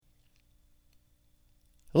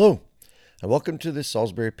Hello, and welcome to the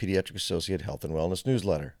Salisbury Pediatric Associate Health and Wellness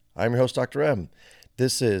Newsletter. I'm your host, Dr. M.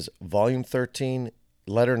 This is Volume 13,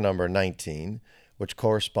 Letter Number 19, which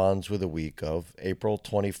corresponds with the week of April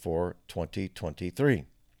 24, 2023.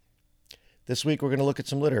 This week, we're going to look at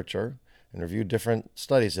some literature and review different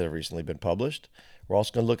studies that have recently been published. We're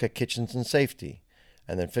also going to look at kitchens and safety,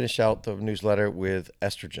 and then finish out the newsletter with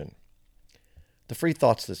estrogen. The free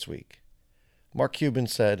thoughts this week. Mark Cuban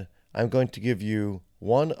said, "I'm going to give you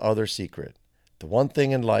one other secret. The one thing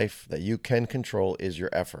in life that you can control is your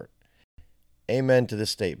effort." Amen to this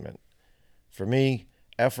statement. For me,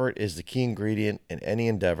 effort is the key ingredient in any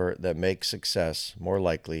endeavor that makes success more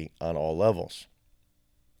likely on all levels.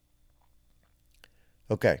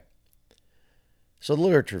 Okay, so the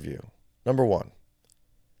literature review. Number one,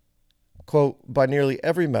 quote, "By nearly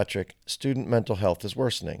every metric, student mental health is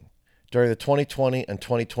worsening. During the 2020 and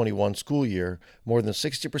 2021 school year, more than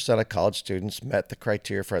 60% of college students met the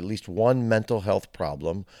criteria for at least one mental health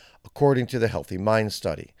problem, according to the Healthy Mind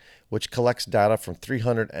Study, which collects data from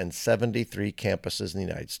 373 campuses in the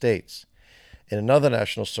United States. In another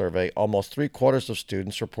national survey, almost three-quarters of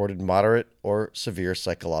students reported moderate or severe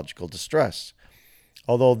psychological distress.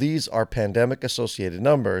 Although these are pandemic-associated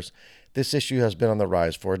numbers, this issue has been on the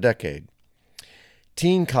rise for a decade.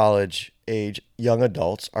 Teen college-age young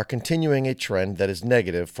adults are continuing a trend that is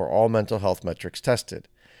negative for all mental health metrics tested.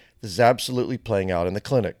 This is absolutely playing out in the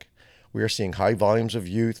clinic. We are seeing high volumes of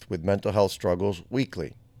youth with mental health struggles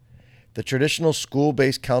weekly. The traditional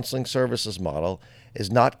school-based counseling services model is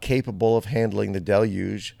not capable of handling the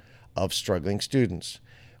deluge of struggling students.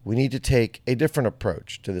 We need to take a different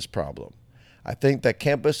approach to this problem. I think that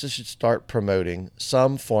campuses should start promoting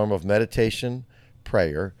some form of meditation,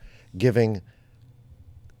 prayer, giving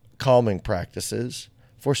calming practices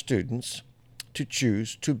for students to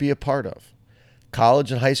choose to be a part of.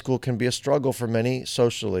 College and high school can be a struggle for many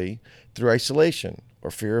socially through isolation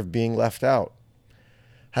or fear of being left out.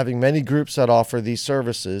 Having many groups that offer these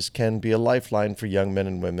services can be a lifeline for young men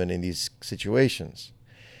and women in these situations.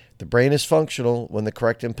 The brain is functional when the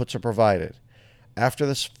correct inputs are provided. After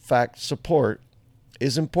the fact support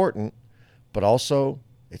is important, but also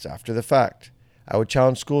it's after the fact. I would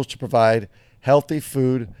challenge schools to provide healthy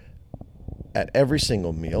food at every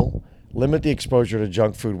single meal, limit the exposure to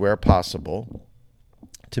junk food where possible.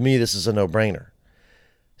 To me, this is a no-brainer.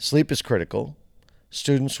 Sleep is critical.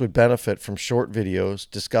 Students would benefit from short videos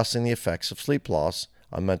discussing the effects of sleep loss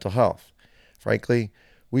on mental health. Frankly,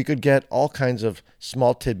 we could get all kinds of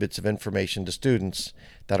small tidbits of information to students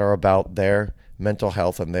that are about their mental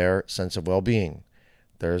health and their sense of well-being.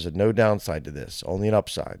 There is no downside to this, only an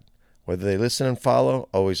upside. Whether they listen and follow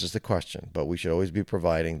always is the question, but we should always be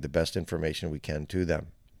providing the best information we can to them.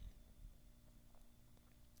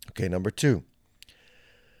 Okay, number two.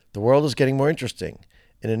 The world is getting more interesting.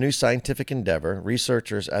 In a new scientific endeavor,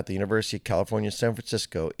 researchers at the University of California, San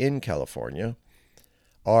Francisco in California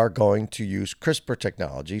are going to use CRISPR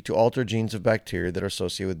technology to alter genes of bacteria that are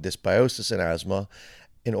associated with dysbiosis and asthma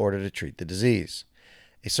in order to treat the disease.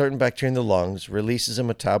 A certain bacteria in the lungs releases a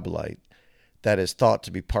metabolite that is thought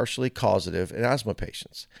to be partially causative in asthma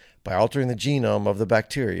patients. By altering the genome of the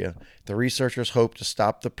bacteria, the researchers hope to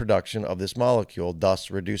stop the production of this molecule,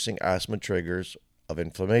 thus reducing asthma triggers of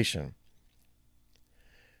inflammation.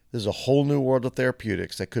 This is a whole new world of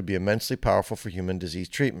therapeutics that could be immensely powerful for human disease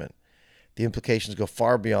treatment. The implications go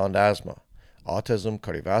far beyond asthma. Autism,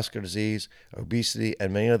 cardiovascular disease, obesity,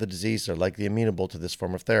 and many other diseases are likely amenable to this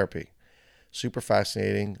form of therapy. Super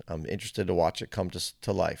fascinating. I'm interested to watch it come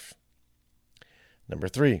to life. Number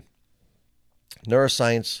three,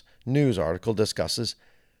 Neuroscience News article discusses,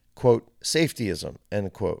 quote, safetyism,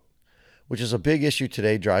 end quote, which is a big issue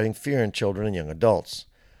today driving fear in children and young adults.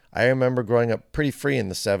 I remember growing up pretty free in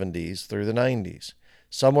the 70s through the 90s.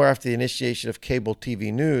 Somewhere after the initiation of cable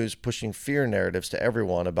TV news pushing fear narratives to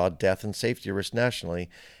everyone about death and safety risks nationally,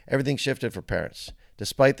 everything shifted for parents,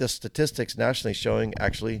 despite the statistics nationally showing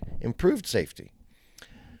actually improved safety.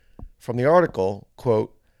 From the article,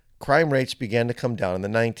 quote, crime rates began to come down in the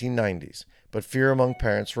 1990s, but fear among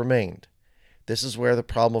parents remained. This is where the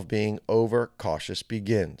problem of being overcautious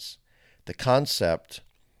begins. The concept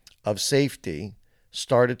of safety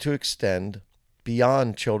started to extend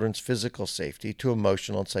beyond children's physical safety to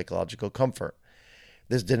emotional and psychological comfort.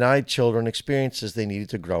 This denied children experiences they needed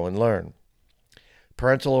to grow and learn.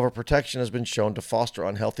 Parental overprotection has been shown to foster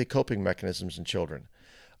unhealthy coping mechanisms in children.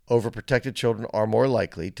 Overprotected children are more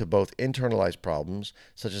likely to both internalize problems,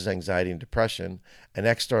 such as anxiety and depression, and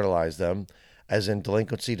externalize them, as in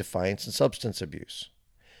delinquency, defiance, and substance abuse.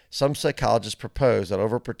 Some psychologists propose that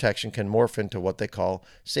overprotection can morph into what they call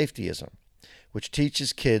safetyism, which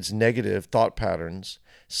teaches kids negative thought patterns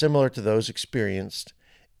similar to those experienced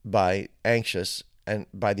by the anxious and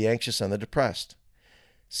the depressed.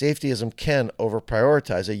 Safetyism can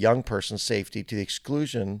over-prioritize a young person's safety to the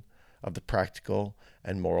exclusion of the practical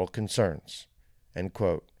and moral concerns. End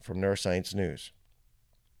quote from Neuroscience News.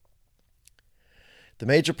 The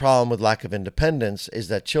major problem with lack of independence is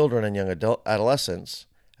that children and young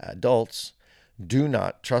adults, do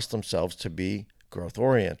not trust themselves to be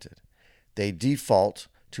growth-oriented. They default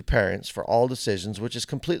to parents for all decisions, which is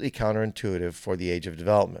completely counterintuitive for the age of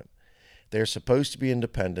development. They are supposed to be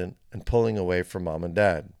independent and pulling away from mom and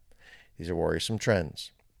dad. These are worrisome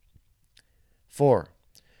trends. 4.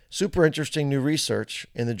 Super interesting new research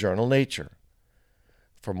in the journal Nature.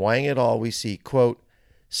 From Wang et al., we see, quote,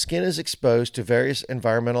 skin is exposed to various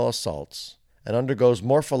environmental assaults and undergoes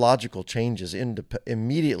morphological changes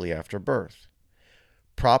immediately after birth.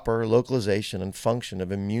 Proper localization and function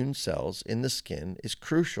of immune cells in the skin is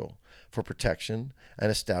crucial for protection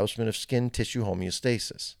and establishment of skin tissue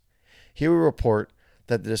homeostasis. Here we report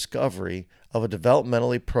that the discovery of a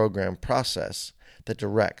developmentally programmed process that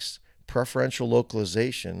directs preferential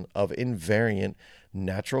localization of invariant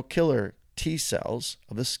natural killer T cells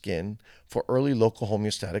of the skin for early local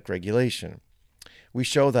homeostatic regulation. We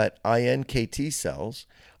show that iNKT cells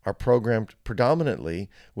are programmed predominantly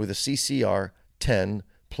with a CCR10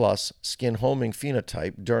 plus skin homing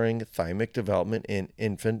phenotype during thymic development in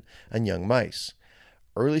infant and young mice.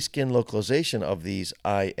 Early skin localization of these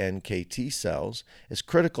iNKT cells is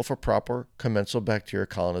critical for proper commensal bacterial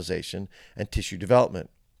colonization and tissue development.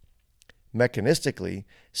 Mechanistically,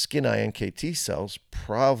 skin iNKT cells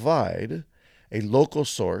provide a local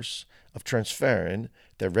source of transferrin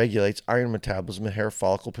that regulates iron metabolism in hair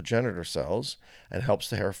follicle progenitor cells and helps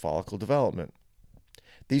the hair follicle development.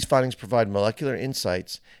 These findings provide molecular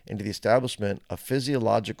insights into the establishment of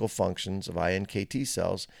physiological functions of iNKT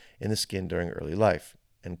cells in the skin during early life.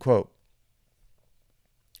 End quote.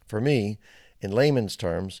 For me, in layman's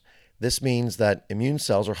terms, this means that immune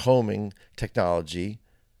cells are homing technology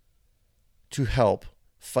to help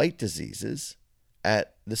fight diseases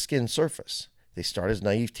at the skin surface. They start as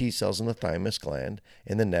naive T cells in the thymus gland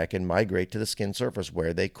in the neck and migrate to the skin surface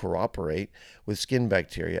where they cooperate with skin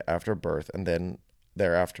bacteria after birth and then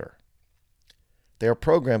thereafter. They are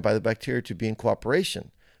programmed by the bacteria to be in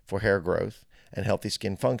cooperation for hair growth and healthy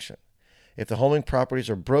skin function. If the homing properties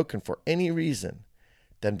are broken for any reason,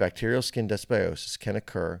 then bacterial skin dysbiosis can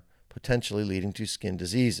occur, potentially leading to skin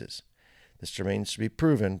diseases. This remains to be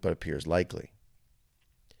proven, but appears likely.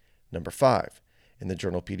 Number 5, in the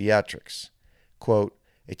journal Pediatrics, quote,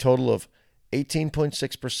 a total of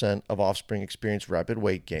 18.6% of offspring experience rapid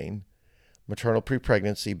weight gain, maternal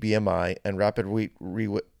prepregnancy, BMI, and rapid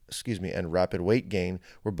weight gain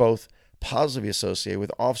were both positively associated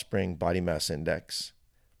with offspring body mass index.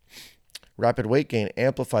 Rapid weight gain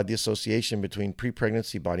amplified the association between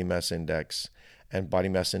prepregnancy body mass index and body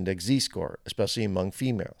mass index Z-score, especially among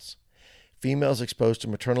females. Females exposed to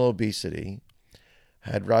maternal obesity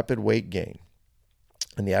had rapid weight gain,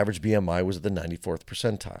 and the average BMI was at the 94th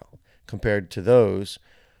percentile, compared to those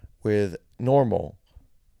with normal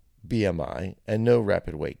BMI and no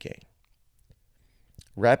rapid weight gain.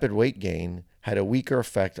 Rapid weight gain had a weaker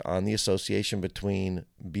effect on the association between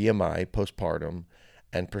BMI postpartum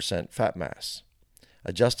and percent fat mass.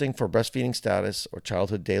 Adjusting for breastfeeding status or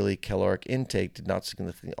childhood daily caloric intake did not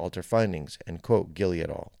significantly alter findings, end quote, Gilly et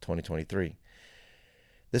al., 2023.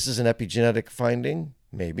 This is an epigenetic finding?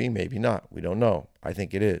 Maybe, maybe not. We don't know. I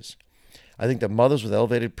think it is. I think that mothers with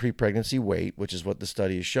elevated pre-pregnancy weight, which is what the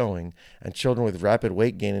study is showing, and children with rapid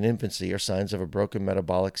weight gain in infancy are signs of a broken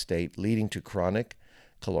metabolic state leading to chronic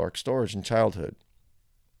caloric storage in childhood.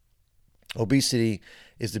 Obesity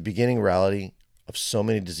is the beginning reality of so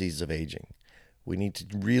many diseases of aging. We need to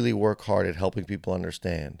really work hard at helping people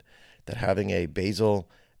understand that having a basal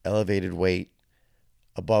elevated weight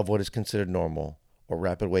above what is considered normal or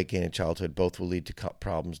rapid weight gain in childhood both will lead to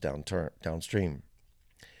problems downstream.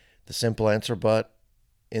 The simple answer, but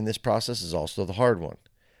in this process, is also the hard one.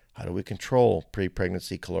 How do we control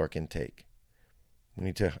pre-pregnancy caloric intake? We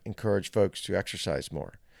need to encourage folks to exercise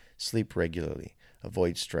more, sleep regularly,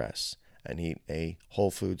 avoid stress, and eat a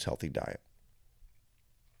whole foods healthy diet.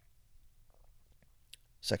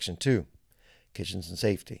 Section 2, kitchens and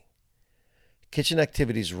safety. Kitchen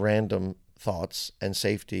activities, random thoughts, and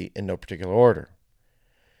safety in no particular order.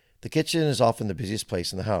 The kitchen is often the busiest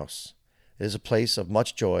place in the house. It is a place of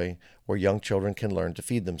much joy where young children can learn to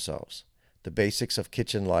feed themselves. The basics of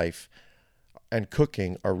kitchen life and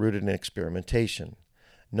cooking are rooted in experimentation.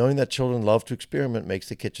 Knowing that children love to experiment makes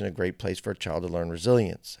the kitchen a great place for a child to learn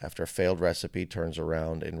resilience after a failed recipe turns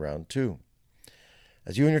around in round 2.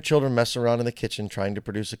 As you and your children mess around in the kitchen trying to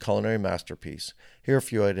produce a culinary masterpiece, here are a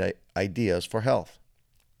few ideas for health.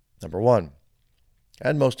 Number 1,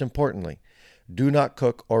 and most importantly, do not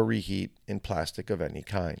cook or reheat in plastic of any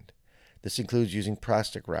kind. This includes using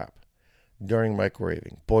plastic wrap, during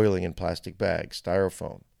microwaving, boiling in plastic bags,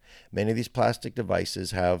 styrofoam. Many of these plastic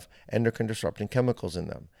devices have endocrine-disrupting chemicals in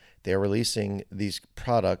them. They are releasing these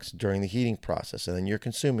products during the heating process, and then you're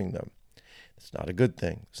consuming them. It's not a good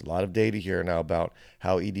thing. There's a lot of data here now about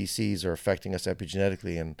how EDCs are affecting us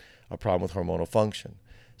epigenetically and a problem with hormonal function.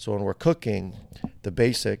 So when we're cooking, the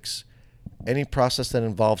basics, any process that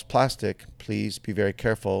involves plastic, please be very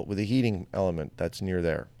careful with the heating element that's near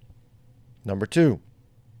there. Number 2,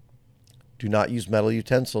 do not use metal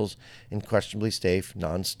utensils in questionably safe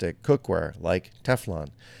non-stick cookware like Teflon.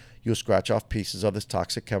 You'll scratch off pieces of this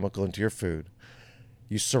toxic chemical into your food.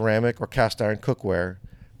 Use ceramic or cast iron cookware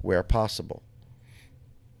where possible.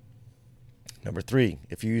 Number 3,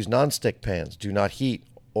 if you use non-stick pans, do not heat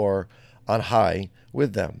or on high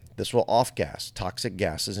with them. This will off-gas toxic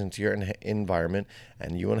gases into your environment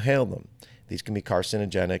and you inhale them. These can be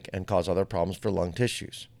carcinogenic and cause other problems for lung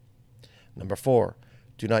tissues. Number 4,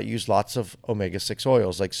 do not use lots of omega-6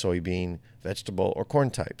 oils like soybean, vegetable, or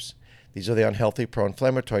corn types. These are the unhealthy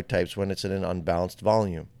pro-inflammatory types when it's in an unbalanced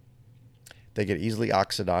volume. They get easily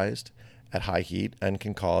oxidized at high heat and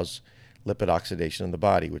can cause lipid oxidation in the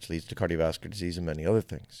body, which leads to cardiovascular disease and many other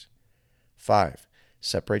things. 5,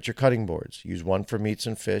 separate your cutting boards. Use one for meats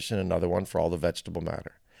and fish and another one for all the vegetable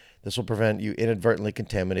matter. This will prevent you inadvertently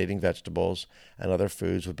contaminating vegetables and other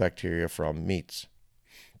foods with bacteria from meats.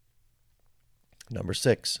 Number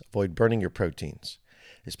 6, avoid burning your proteins,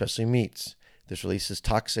 especially meats. This releases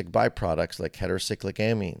toxic byproducts like heterocyclic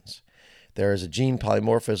amines. There is a gene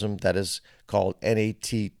polymorphism that is called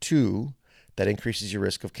NAT2 that increases your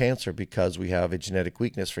risk of cancer because we have a genetic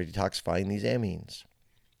weakness for detoxifying these amines.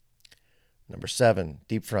 Number 7,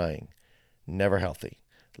 deep frying. Never healthy.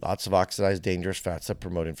 Lots of oxidized dangerous fats that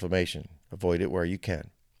promote inflammation. Avoid it where you can.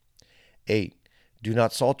 8, do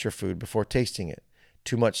not salt your food before tasting it.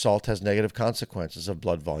 Too much salt has negative consequences of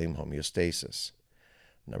blood volume homeostasis.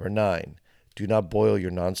 Number 9, do not boil your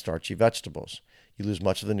non-starchy vegetables. You lose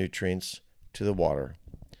much of the nutrients to the water.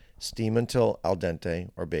 Steam until al dente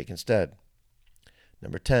or bake instead.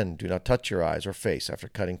 Number 10, do not touch your eyes or face after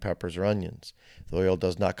cutting peppers or onions. The oil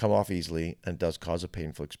does not come off easily and does cause a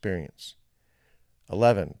painful experience.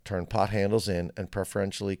 11, turn pot handles in and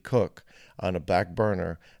preferentially cook on a back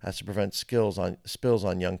burner as to prevent spills on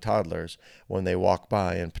young toddlers when they walk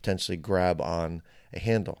by and potentially grab on a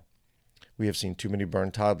handle. We have seen too many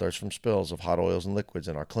burned toddlers from spills of hot oils and liquids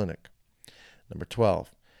in our clinic. Number 12,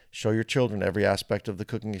 show your children every aspect of the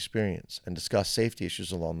cooking experience and discuss safety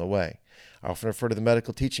issues along the way. I often refer to the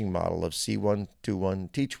medical teaching model of see one, do one,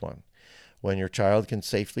 teach one. When your child can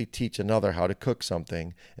safely teach another how to cook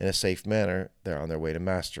something in a safe manner, they're on their way to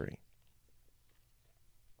mastery.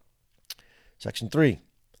 Section 3.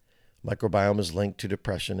 Microbiome is linked to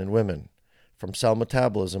depression in women. From cell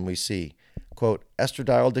metabolism, we see, quote,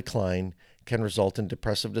 estradiol decline can result in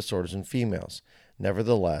depressive disorders in females.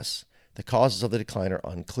 Nevertheless, the causes of the decline are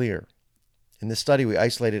unclear. In this study, we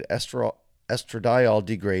isolated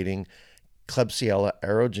estradiol-degrading Klebsiella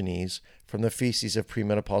aerogenes from the feces of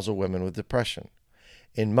premenopausal women with depression.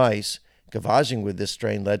 In mice, gavaging with this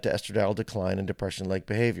strain led to estradiol decline and depression-like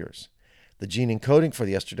behaviors. The gene encoding for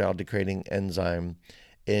the estradiol-degrading enzyme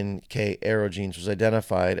in K aerogenes was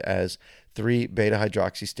identified as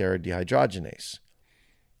 3-beta-hydroxysteroid dehydrogenase.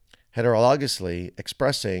 Heterologously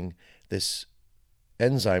expressing this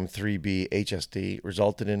enzyme 3B-HSD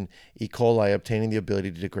resulted in E. coli obtaining the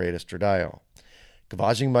ability to degrade estradiol.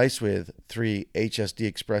 Gavaging mice with 3-HSD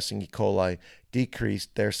expressing E. coli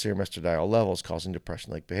decreased their serum estradiol levels, causing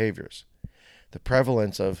depression-like behaviors. The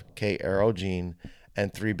prevalence of K aerogene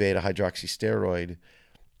and 3-beta-hydroxysteroid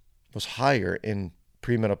was higher in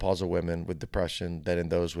premenopausal women with depression than in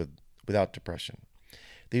those without depression.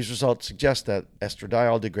 These results suggest that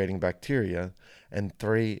estradiol-degrading bacteria and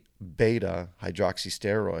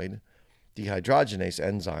 3-beta-hydroxysteroid dehydrogenase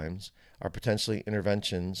enzymes are potentially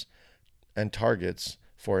interventions and targets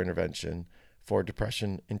for intervention for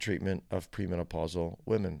depression in treatment of premenopausal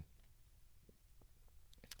women.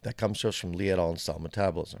 That comes to us from Lee et al. In Cell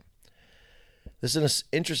Metabolism. This is an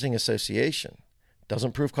interesting association.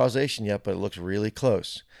 Doesn't prove causation yet, but it looks really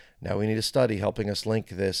close. Now we need a study helping us link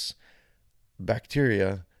this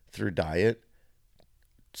bacteria through diet,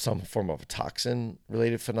 some form of a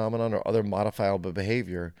toxin-related phenomenon, or other modifiable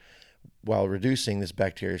behavior while reducing this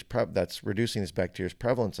bacteria's prevalence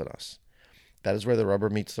in us. That is where the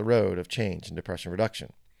rubber meets the road of change and depression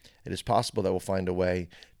reduction. It is possible that we'll find a way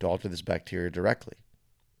to alter this bacteria directly.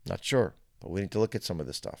 Not sure, but we need to look at some of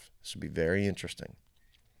this stuff. This would be very interesting.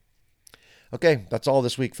 Okay, that's all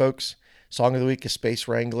this week, folks. Song of the week is Space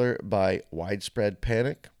Wrangler by Widespread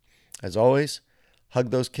Panic. As always, hug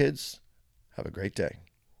those kids. Have a great day.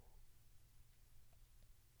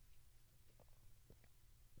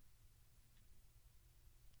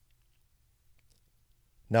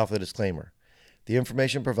 Now for the disclaimer. The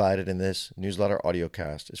information provided in this newsletter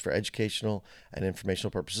audiocast is for educational and informational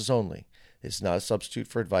purposes only. It is not a substitute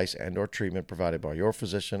for advice and/or treatment provided by your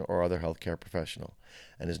physician or other healthcare professional,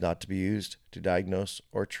 and is not to be used to diagnose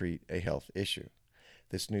or treat a health issue.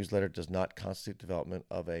 This newsletter does not constitute development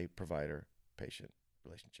of a provider-patient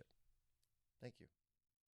relationship. Thank you.